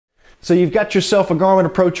So you've got yourself a Garmin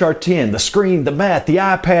Approach R10, the screen, the mat, the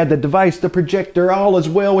iPad, the device, the projector, all is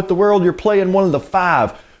well with the world. You're playing one of the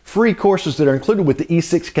 5 free courses that are included with the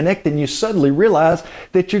E6 Connect, and you suddenly realize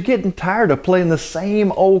that you're getting tired of playing the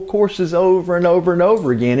same old courses over and over and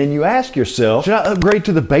over again, and you ask yourself, should I upgrade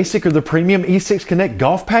to the basic or the premium E6 Connect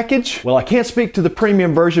golf package? Well, I can't speak to the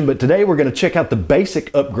premium version, but today we're going to check out the basic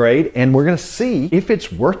upgrade and we're going to see if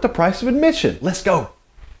it's worth the price of admission. Let's go.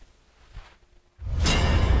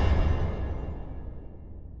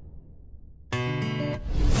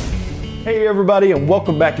 Hey everybody, and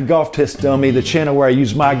welcome back to Golf Test Dummy, the channel where I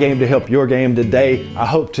use my game to help your game. Today, I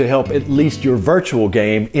hope to help at least your virtual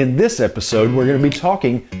game. In this episode, we're going to be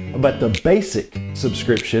talking about the basic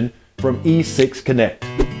subscription from E6 Connect.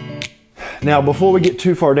 Now, before we get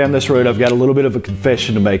too far down this road, I've got a little bit of a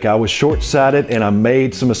confession to make. I was short-sighted and I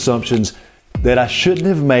made some assumptions that I shouldn't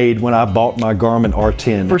have made when I bought my Garmin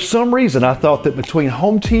R10. For some reason, I thought that between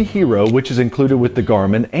Home T Hero, which is included with the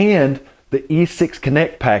Garmin, and the E6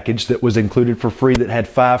 Connect package that was included for free that had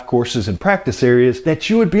 5 courses and practice areas, that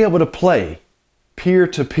you would be able to play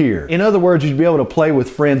peer-to-peer. In other words, you'd be able to play with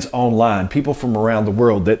friends online, people from around the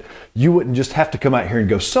world, that you wouldn't just have to come out here and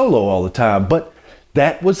go solo all the time. But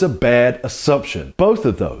that was a bad assumption. Both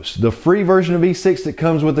of those, the free version of E6 that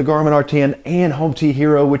comes with the Garmin R10 and Home T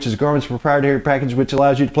Hero, which is Garmin's proprietary package which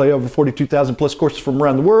allows you to play over 42,000 plus courses from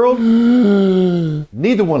around the world,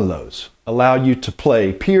 neither one of those allow you to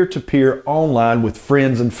play peer-to-peer online with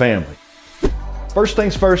friends and family. First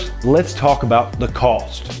things first, let's talk about the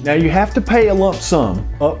cost. Now, you have to pay a lump sum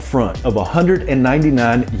up front of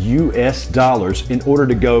 $199 US in order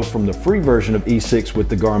to go from the free version of E6 with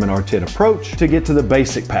the Garmin R10 Approach to get to the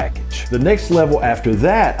basic package. The next level after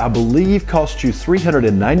that, I believe, costs you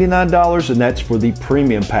 $399, and that's for the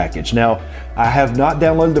premium package. Now, I have not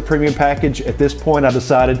downloaded the premium package. At this point, I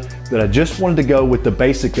decided that I just wanted to go with the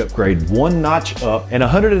basic upgrade, one notch up, and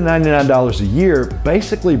 $199 a year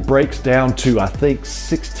basically breaks down to, I think,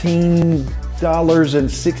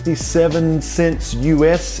 $16.67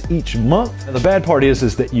 US each month. Now, the bad part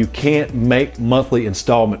is that you can't make monthly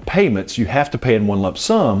installment payments. You have to pay in one lump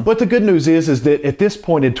sum. But the good news is that at this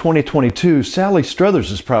point in 2022, Sally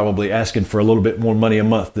Struthers is probably asking for a little bit more money a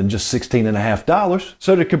month than just $16.50.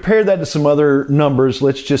 So to compare that to some other numbers,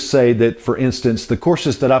 let's just say that, for instance, the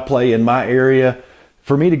courses that I play in my area,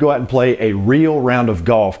 for me to go out and play a real round of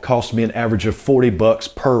golf costs me an average of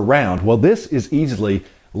 $40 per round. Well, this is easily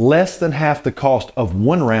less than half the cost of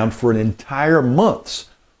one round for an entire month's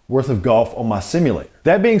worth of golf on my simulator.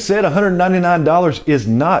 That being said, $199 is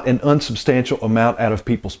not an unsubstantial amount out of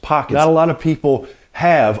people's pockets. Not a lot of people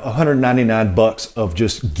have $199 of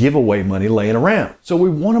just giveaway money laying around. So we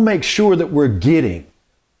want to make sure that we're getting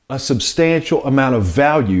a substantial amount of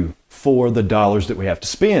value for the dollars that we have to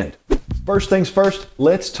spend. First things first,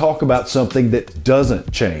 let's talk about something that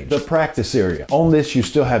doesn't change, the practice area. On this, you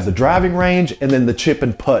still have the driving range and then the chip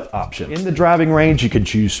and putt option. In the driving range, you can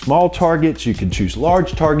choose small targets, you can choose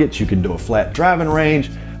large targets, you can do a flat driving range.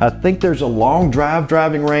 I think there's a long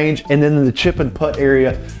driving range, and then in the chip and putt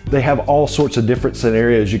area, they have all sorts of different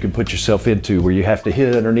scenarios you can put yourself into, where you have to hit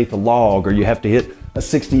it underneath a log, or you have to hit a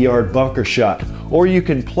 60-yard bunker shot, or you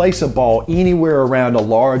can place a ball anywhere around a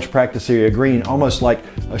large practice area green, almost like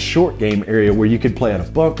a short game area where you can play out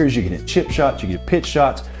of bunkers, you can hit chip shots, you can hit pitch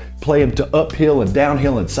shots, play them to uphill and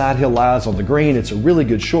downhill and side hill lies on the green. It's a really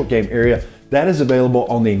good short game area. That is available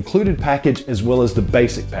on the included package as well as the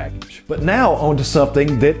basic package. But now onto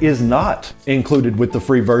something that is not included with the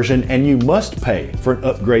free version and you must pay for an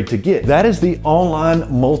upgrade to get. That is the online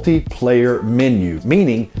multiplayer menu,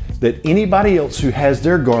 meaning that anybody else who has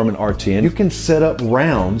their Garmin R10, you can set up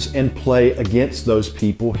rounds and play against those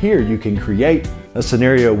people here. You can create a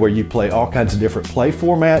scenario where you play all kinds of different play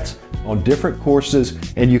formats on different courses,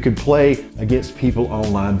 and you can play against people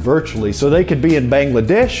online virtually. So they could be in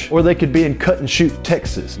Bangladesh or they could be in Cut and Shoot,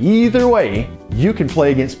 Texas. Either way, you can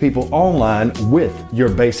play against people online with your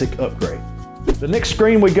basic upgrade. The next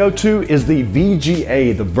screen we go to is the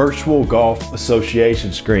VGA, the Virtual Golf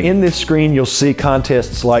Association screen. In this screen, you'll see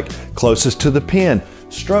contests like Closest to the Pin,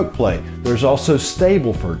 Stroke Play. There's also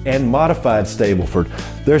Stableford and Modified Stableford.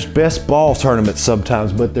 There's Best Ball tournaments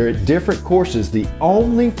sometimes, but they're at different courses. The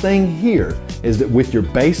only thing here is that with your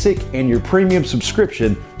basic and your premium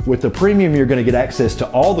subscription, with the premium, you're going to get access to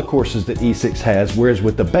all the courses that E6 has, whereas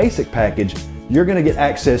with the basic package, you're going to get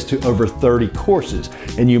access to over 30 courses.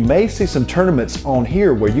 And you may see some tournaments on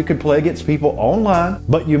here where you can play against people online,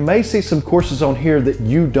 but you may see some courses on here that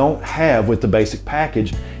you don't have with the basic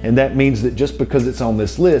package. And that means that just because it's on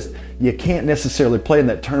this list, you can't necessarily play in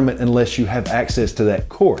that tournament unless you have access to that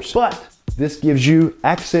course. But This gives you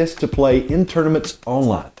access to play in tournaments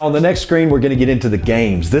online. On the next screen, we're going to get into the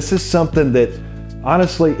games. This is something that,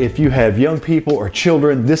 honestly, if you have young people or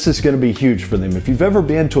children, this is going to be huge for them. If you've ever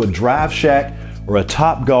been to a Drive Shack or a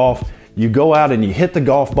Top Golf, you go out and you hit the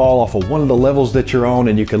golf ball off of one of the levels that you're on,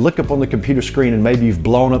 and you can look up on the computer screen and maybe you've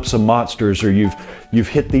blown up some monsters, or you've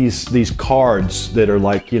hit these cards that are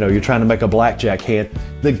like, you know, you're trying to make a blackjack hand.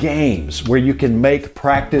 The games where you can make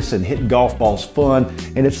practice and hitting golf balls fun,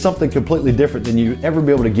 and it's something completely different than you ever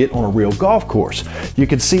be able to get on a real golf course. You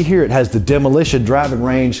can see here it has the Demolition driving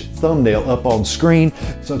range thumbnail up on screen,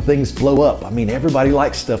 so things blow up. I mean, everybody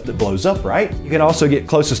likes stuff that blows up, right? You can also get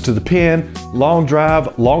closest to the pin, long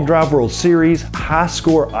drive World Series, high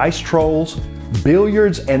score ice trolls,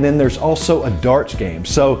 billiards, and then there's also a darts game.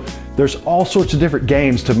 So there's all sorts of different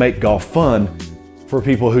games to make golf fun for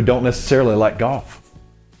people who don't necessarily like golf.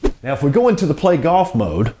 Now, if we go into the play golf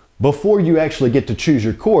mode, before you actually get to choose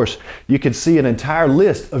your course, you can see an entire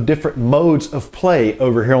list of different modes of play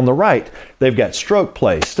over here on the right. They've got stroke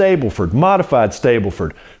play, Stableford, modified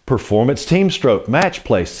Stableford, performance team stroke, match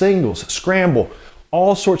play, singles, scramble,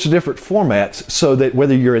 all sorts of different formats, so that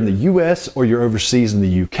whether you're in the US or you're overseas in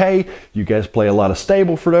the UK, you guys play a lot of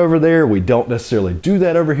Stableford over there. We don't necessarily do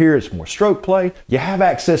that over here. It's more stroke play. You have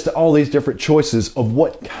access to all these different choices of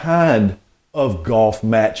what kind of golf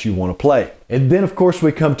match you want to play. And then of course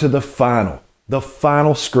we come to the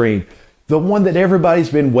final screen, the one that everybody's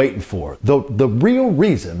been waiting for, the real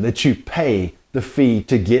reason that you pay the fee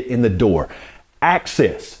to get in the door.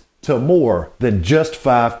 Access to more than just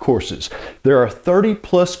 5 courses. There are 30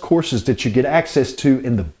 plus courses that you get access to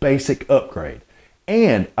in the basic upgrade.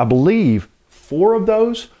 And I believe 4 of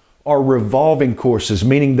those are revolving courses,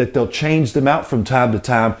 meaning that they'll change them out from time to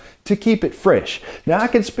time to keep it fresh. Now, I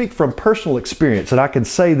can speak from personal experience, and I can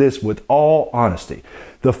say this with all honesty.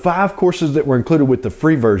 The 5 courses that were included with the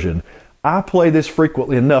free version, I play this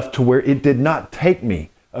frequently enough to where it did not take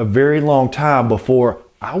me a very long time before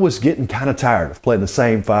I was getting kind of tired of playing the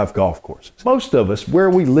same 5 golf courses. Most of us, where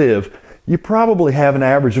we live, you probably have an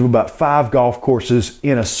average of about 5 golf courses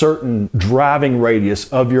in a certain driving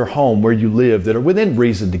radius of your home where you live that are within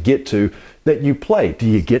reason to get to that you play. Do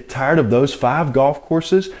you get tired of those 5 golf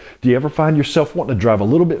courses? Do you ever find yourself wanting to drive a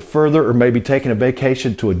little bit further, or maybe taking a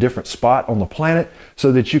vacation to a different spot on the planet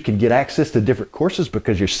so that you can get access to different courses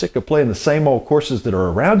because you're sick of playing the same old courses that are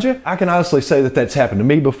around you? I can honestly say that that's happened to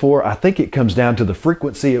me before. I think it comes down to the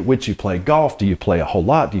frequency at which you play golf. Do you play a whole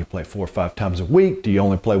lot? Do you play 4 or 5 times a week? Do you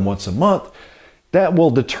only play once a month? That will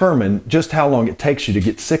determine just how long it takes you to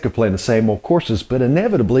get sick of playing the same old courses, but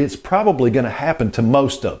inevitably it's probably going to happen to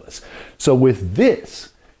most of us. So with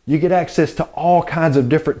this, you get access to all kinds of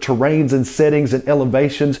different terrains and settings and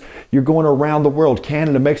elevations. You're going around the world,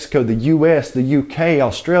 Canada, Mexico, the US, the UK,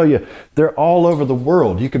 Australia. They're all over the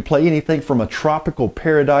world. You can play anything from a tropical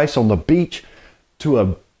paradise on the beach to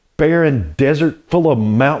a barren desert full of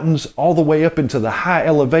mountains, all the way up into the high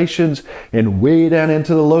elevations and way down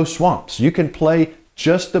into the low swamps. You can play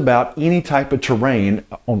just about any type of terrain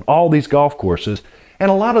on all these golf courses,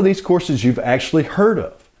 and a lot of these courses you've actually heard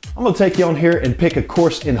of. I'm going to take you on here and pick a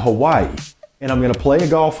course in Hawaii, and I'm going to play a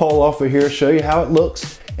golf hole off of here, show you how it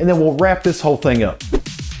looks, and then we'll wrap this whole thing up.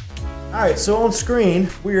 All right, so on screen,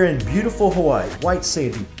 we're in beautiful Hawaii. White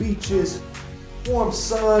sandy beaches, warm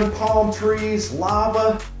sun, palm trees,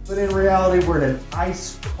 lava, but in reality, we're in an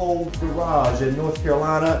ice cold garage in North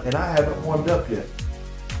Carolina, and I haven't warmed up yet.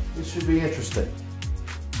 This should be interesting.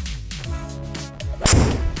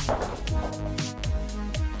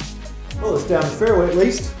 Well, it's down the fairway at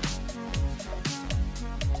least.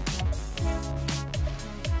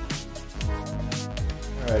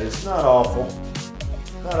 All right, it's not awful,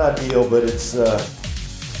 not ideal, but it's in the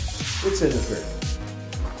fairway.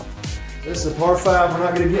 This is a par 5. We're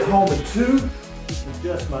not going to get home in 2. Just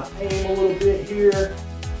adjust my aim a little bit here.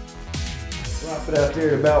 Drop it out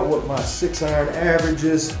there to about what my 6-iron average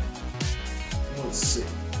is. Let's see.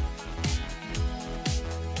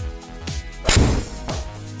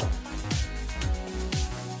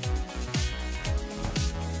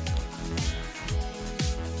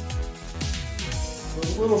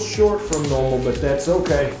 A little short from normal, but that's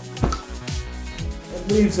okay. That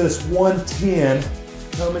leaves us 110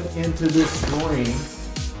 coming into this green,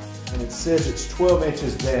 and it says it's 12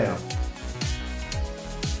 inches down.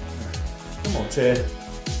 Come on, Chad,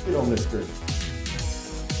 get on this green.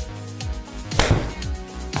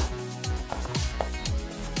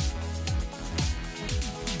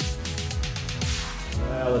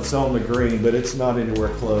 Well, it's on the green, but it's not anywhere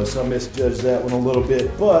close. I misjudged that one a little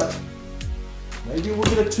bit, but maybe we'll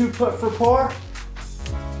get a 2-putt for par.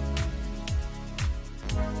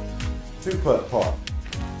 2-putt par.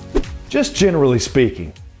 Just generally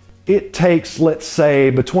speaking, it takes, let's say,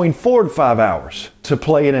 between 4 and 5 hours to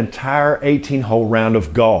play an entire 18-hole round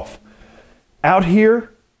of golf. Out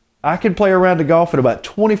here, I can play a round of golf in about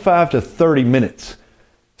 25 to 30 minutes.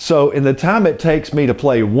 So in the time it takes me to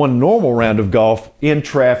play one normal round of golf in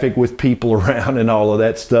traffic with people around and all of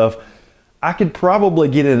that stuff, I could probably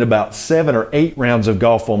get in about 7 or 8 rounds of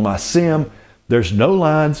golf on my sim. There's no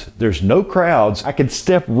lines, there's no crowds. I could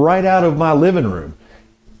step right out of my living room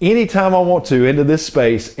anytime I want to into this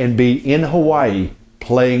space and be in Hawaii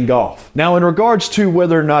playing golf. Now, in regards to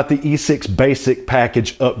whether or not the E6 Basic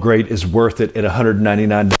package upgrade is worth it at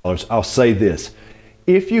 $199, I'll say this.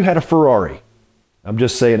 If you had a Ferrari, I'm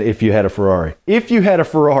just saying if you had a Ferrari. If you had a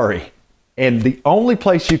Ferrari and the only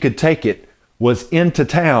place you could take it was into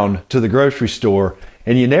town to the grocery store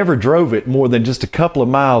and you never drove it more than just a couple of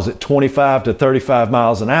miles at 25 to 35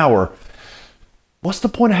 miles an hour, what's the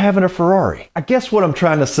point of having a Ferrari? I guess what I'm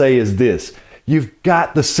trying to say is this. You've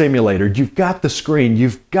got the simulator, you've got the screen,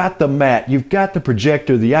 you've got the mat, you've got the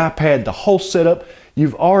projector, the iPad, the whole setup.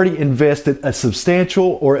 You've already invested a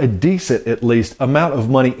substantial, or a decent at least, amount of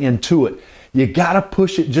money into it. You gotta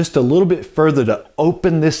push it just a little bit further to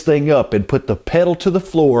open this thing up and put the pedal to the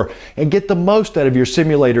floor and get the most out of your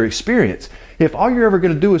simulator experience. If all you're ever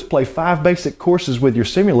gonna do is play 5 basic courses with your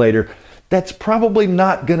simulator, that's probably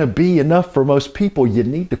not going to be enough for most people. You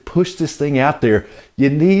need to push this thing out there. You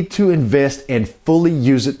need to invest and fully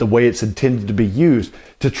use it the way it's intended to be used,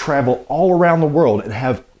 to travel all around the world and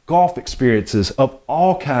have golf experiences of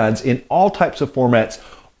all kinds in all types of formats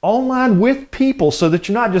online with people, so that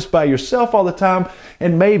you're not just by yourself all the time,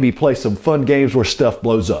 and maybe play some fun games where stuff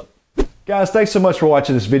blows up. Guys, thanks so much for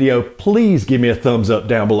watching this video. Please give me a thumbs up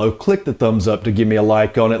down below. Click the thumbs up to give me a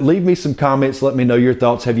like on it. Leave me some comments. Let me know your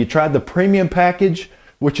thoughts. Have you tried the premium package,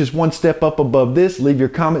 which is one step up above this? Leave your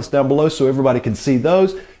comments down below so everybody can see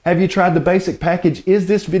those. Have you tried the basic package? Is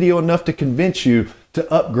this video enough to convince you to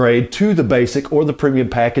upgrade to the basic or the premium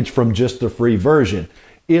package from just the free version?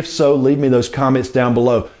 If so, leave me those comments down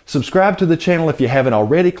below. Subscribe to the channel if you haven't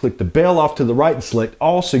already. Click the bell off to the right and select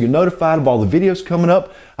all so you're notified of all the videos coming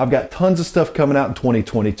up. I've got tons of stuff coming out in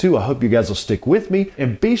 2022. I hope you guys will stick with me.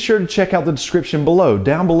 And be sure to check out the description below.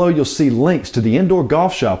 Down below, you'll see links to the Indoor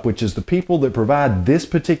Golf Shop, which is the people that provide this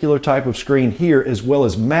particular type of screen here, as well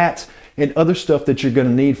as mats and other stuff that you're going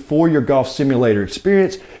to need for your golf simulator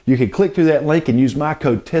experience. You can click through that link and use my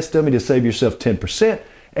code TESTDUMMY to save yourself 10%.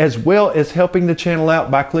 As well as helping the channel out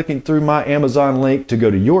by clicking through my Amazon link to go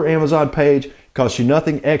to your Amazon page. It costs you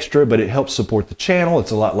nothing extra, but it helps support the channel.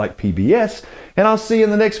 It's a lot like PBS. And I'll see you in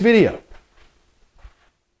the next video.